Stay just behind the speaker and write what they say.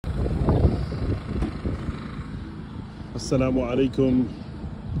Assalamu alaikum.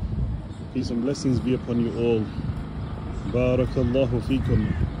 Peace and blessings be upon you all. Barakallahu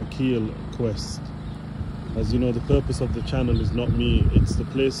feekum. Akil Quest. As you know, the purpose of the channel is not me, it's the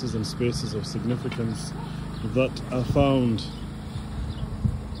places and spaces of significance that are found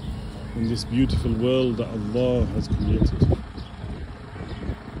in this beautiful world that Allah has created.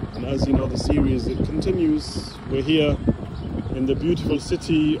 And as you know, the series, it continues. We're here in the beautiful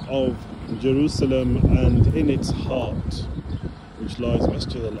city of Jerusalem and in its heart, which lies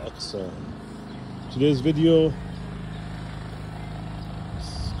Masjid al-Aqsa. Today's video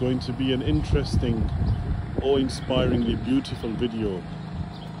is going to be an interesting, awe-inspiringly beautiful video.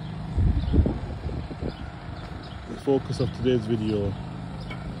 The focus of today's video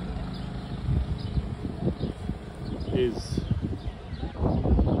is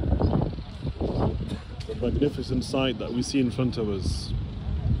the magnificent sight that we see in front of us,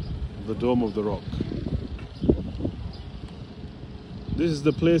 the Dome of the Rock. This is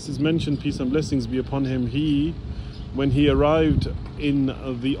the place is mentioned, peace and blessings be upon him. When he arrived in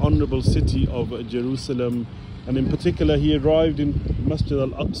the honorable city of Jerusalem, and in particular he arrived in Masjid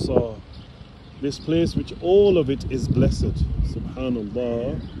al-Aqsa, this place which all of it is blessed.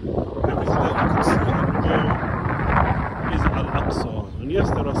 Subhanallah. Everything that you can see and know is al-Aqsa. And yes,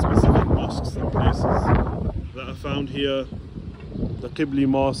 there are specific mosques and places that are found here. The Qibli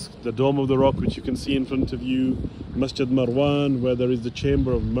Mosque, the Dome of the Rock, which you can see in front of you, Masjid Marwan, where there is the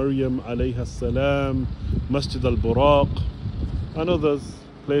chamber of Maryam alayha salam, Masjid al-Buraq, and others,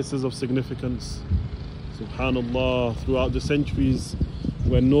 places of significance, subhanallah, throughout the centuries,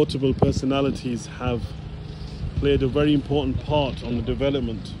 where notable personalities have played a very important part on the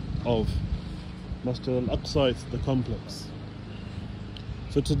development of Masjid al-Aqsa, the complex.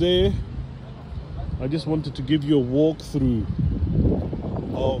 So today, I just wanted to give you a walkthrough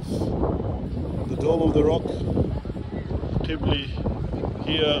of the Dome of the Rock, Qibli,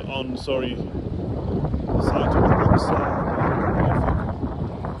 here on, the site of Aqsa.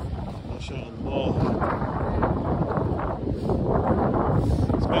 MashaAllah.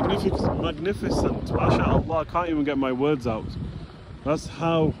 It's magnificent, MashaAllah. I can't even get my words out. That's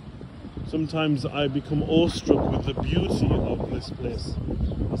how sometimes I become awestruck with the beauty of this place.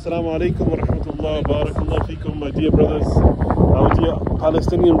 Assalamu alaikum wa rahmatullah, barakallah feekum, my dear brothers, our dear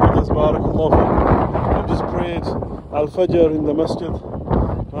Palestinian brothers, barakallah feekum. I've just prayed Al-Fajr in the masjid.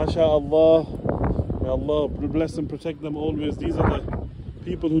 MashaAllah, may Allah bless and protect them always. These are the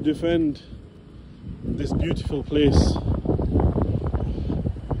people who defend this beautiful place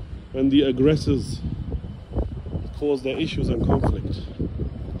when the aggressors cause their issues and conflict.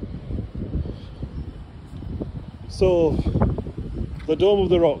 So, the Dome of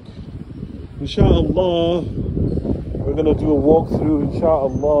the Rock, inshallah, we're going to do a walkthrough,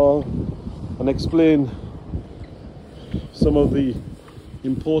 inshallah, and explain some of the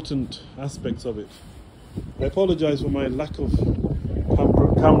important aspects of it. I apologize for my lack of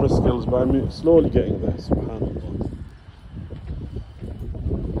camera skills, but I'm slowly getting there, subhanallah.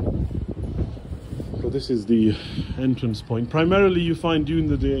 So this is the entrance point. Primarily you find during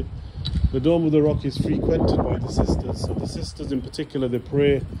the day, the Dome of the Rock is frequented by the sisters. So the sisters in particular, they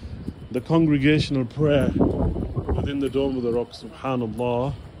pray the congregational prayer within the Dome of the Rock,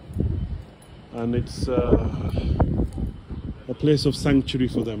 subhanallah. And it's a place of sanctuary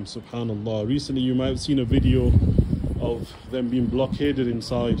for them, subhanallah. Recently you might have seen a video of them being blockaded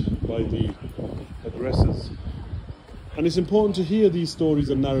inside by the aggressors. And it's important to hear these stories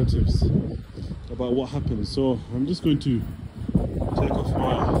and narratives about what happens. So I'm just going to take off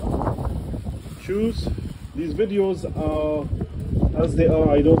my shoes. These videos are as they are.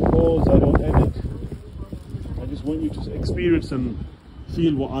 I don't pause, I don't edit. I just want you to experience and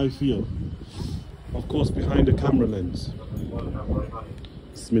feel what I feel, of course behind a camera lens.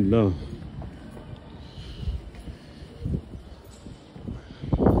 Bismillah.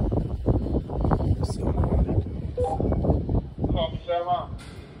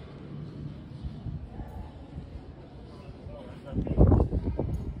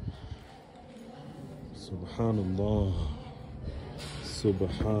 Subhanallah,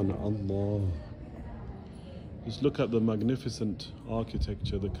 Subhanallah. Just look at the magnificent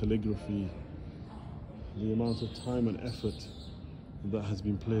architecture, the calligraphy, the amount of time and effort that has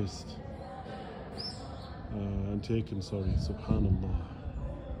been placed and taken, subhanallah.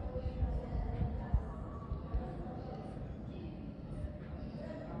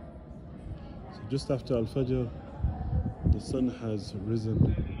 So just after Al-Fajr, the sun has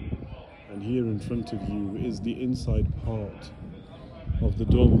risen. And here in front of you is the inside part of the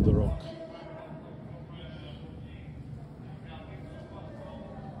Dome of the Rock.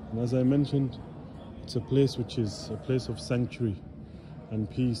 And as I mentioned, It's a place which is a place of sanctuary and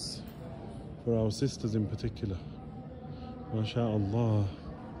peace for our sisters in particular. MashaAllah.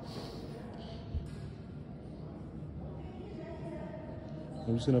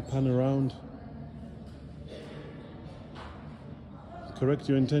 I'm just going to pan around. Correct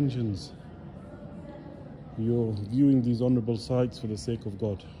your intentions. You're viewing these honorable sites for the sake of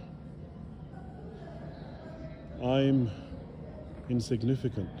God. I'm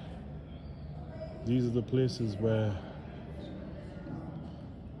insignificant. These are the places where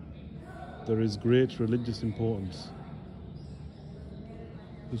there is great religious importance.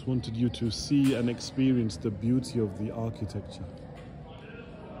 Just wanted you to see and experience the beauty of the architecture.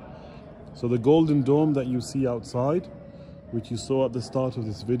 So the golden dome that you see outside, which you saw at the start of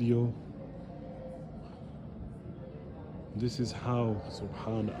this video, this is how,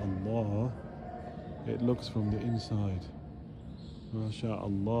 subhanallah, it looks from the inside.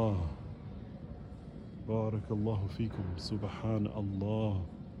 MashaAllah. Barakallahu feekum. Subhanallah.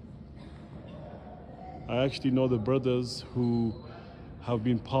 I actually know the brothers who have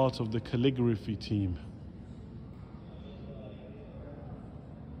been part of the calligraphy team.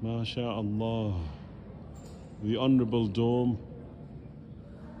 MashaAllah. The honorable dome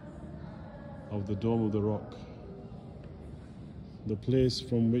of the Dome of the Rock. The place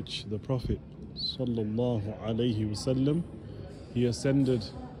from which the Prophet sallallahu alaihi wasallam, he ascended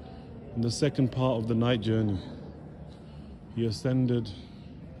in the second part of the night journey. He ascended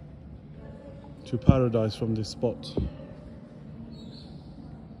to paradise from this spot.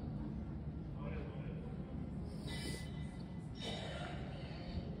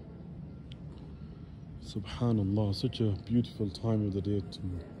 Subhanallah, such a beautiful time of the day to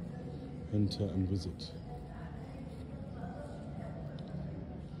enter and visit.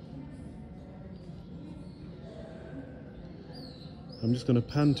 I'm just going to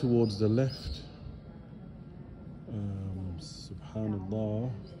pan towards the left.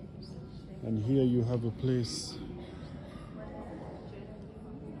 Subhanallah. And here you have a place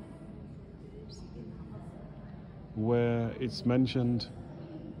where it's mentioned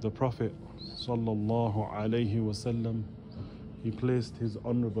the Prophet sallallahu alaihi wasallam, he placed his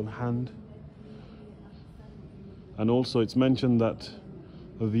honorable hand, and also it's mentioned that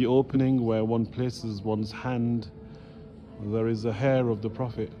the opening where one places one's hand, there is a hair of the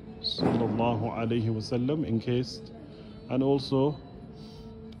Prophet sallallahu alaihi wasallam encased, and also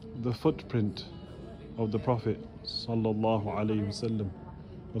the footprint of the Prophet sallallahu alaihi wasallam,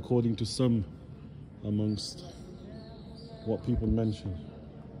 according to some amongst what people mention.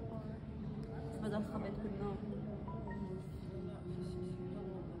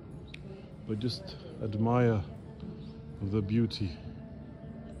 But just admire the beauty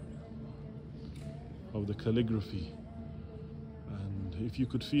of the calligraphy, and if you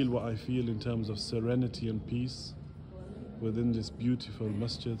could feel what I feel in terms of serenity and peace within this beautiful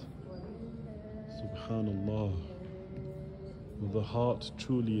masjid, subhanallah, the heart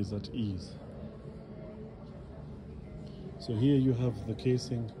truly is at ease. So here you have the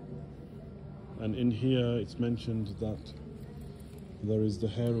casing, and in here it's mentioned that there is the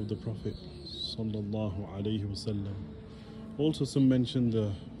hair of the Prophet sallallahu alaihi wasallam. Also some mention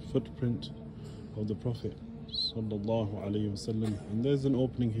the footprint of the Prophet sallallahu alaihi wasallam, and there's an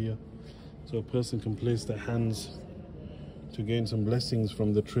opening here so a person can place their hands to gain some blessings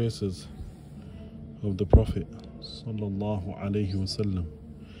from the traces of the Prophet sallallahu alaihi wasallam.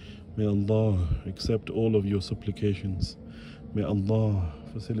 May Allah accept all of your supplications. May Allah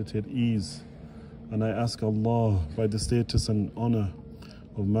facilitate ease. And I ask Allah, by the status and honor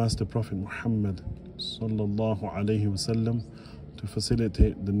of Master Prophet Muhammad sallallahu alaihi wasallam, to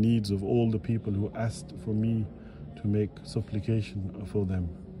facilitate the needs of all the people who asked for me to make supplication for them.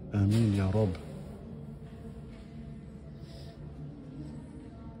 Ameen Ya Rabb.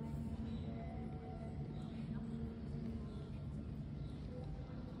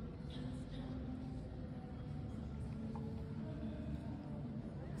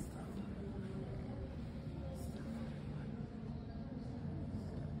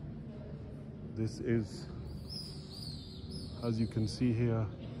 This is, as you can see here,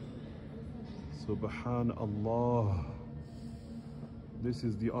 subhanallah, this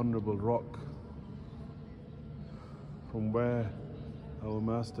is the honorable rock from where our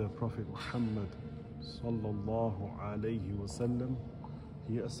Master Prophet Muhammad sallallahu alaihi wasallam,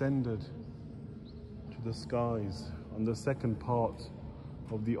 he ascended to the skies on the second part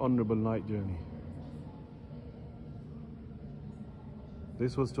of the honorable night journey.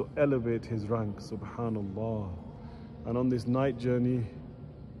 This was to elevate his rank, subhanallah. And on this night journey,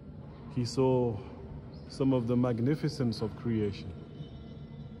 he saw some of the magnificence of creation.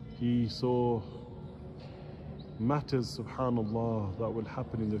 He saw matters, subhanallah, that will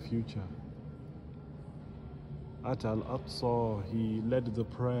happen in the future. At Al-Aqsa, he led the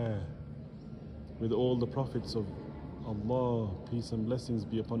prayer with all the prophets of Allah, peace and blessings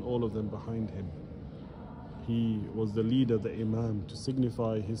be upon all of them behind him. He was the leader, the Imam, to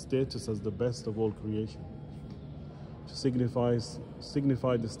signify his status as the best of all creation. To signify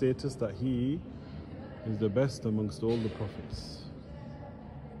the status that he is the best amongst all the prophets.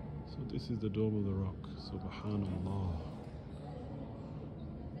 So this is the Dome of the Rock, subhanallah.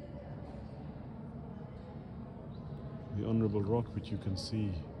 The honorable rock which you can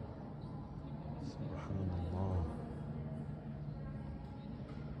see, subhanallah.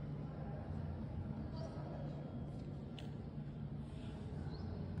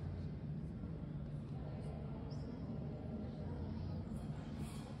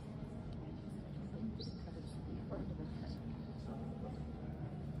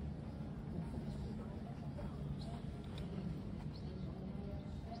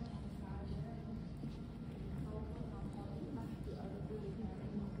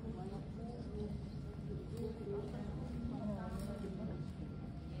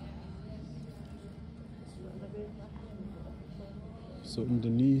 So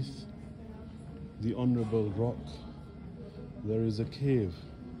underneath the honorable rock there is a cave,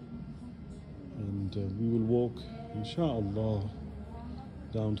 and we will walk inshallah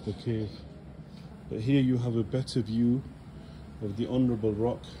down to the cave. But here you have a better view of the honorable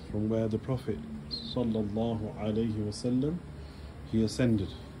rock from where the Prophet sallallahu alaihi wasallam he ascended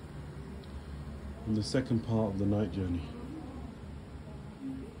in the second part of the night journey.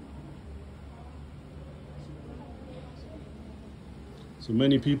 So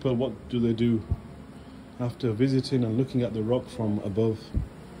many people, what do? After visiting and looking at the rock from above,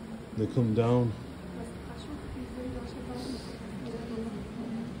 they come down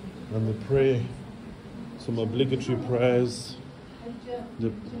and they pray some obligatory prayers.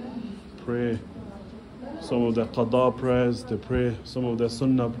 They pray some of their qada prayers, they pray some of their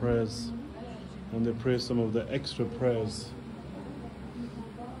sunnah prayers, and they pray some of the extra prayers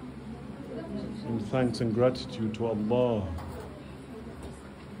in thanks and gratitude to Allah.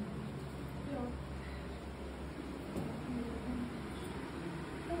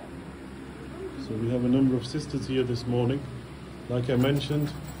 So we have a number of sisters here this morning. Like I mentioned,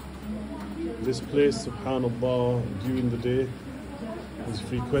 this place, subhanallah, during the day is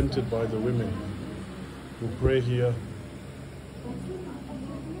frequented by the women who pray here.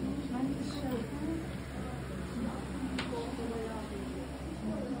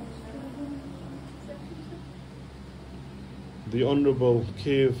 The honorable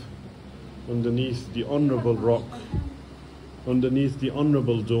cave underneath the honorable rock, underneath the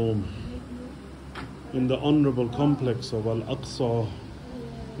honorable dome, in the honorable complex of Al-Aqsa,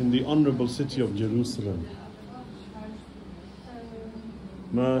 in the honorable city of Jerusalem.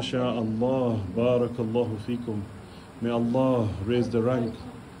 MashaAllah, barakallahu fikum. May Allah raise the rank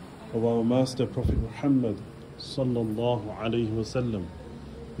of our Master Prophet Muhammad sallallahu alayhi wasallam.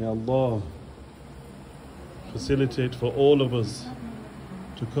 May Allah facilitate for all of us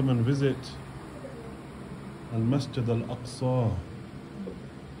to come and visit Al-Masjid Al-Aqsa,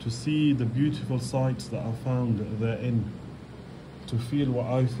 to see the beautiful sights that are found therein, to feel what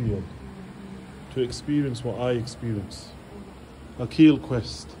I feel, to experience what I experience. Akil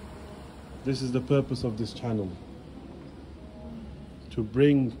Quest. This is the purpose of this channel, to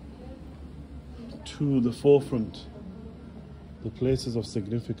bring to the forefront the places of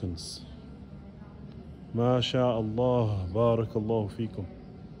significance. MashaAllah, barakallahu fikum.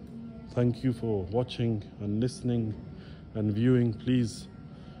 Thank you for watching and listening and viewing. Please,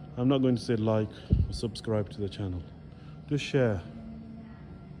 I'm not going to say like or subscribe to the channel. Just share.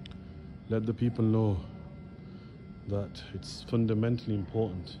 Let the people know that it's fundamentally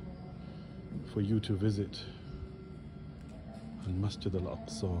important for you to visit Al-Masjid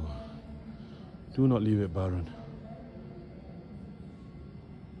Al-Aqsa. Do not leave it barren.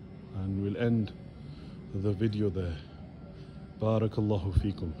 And we'll end the video there. Barakallahu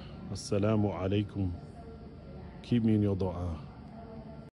feekum. Assalamu alaikum. Keep me in your dua.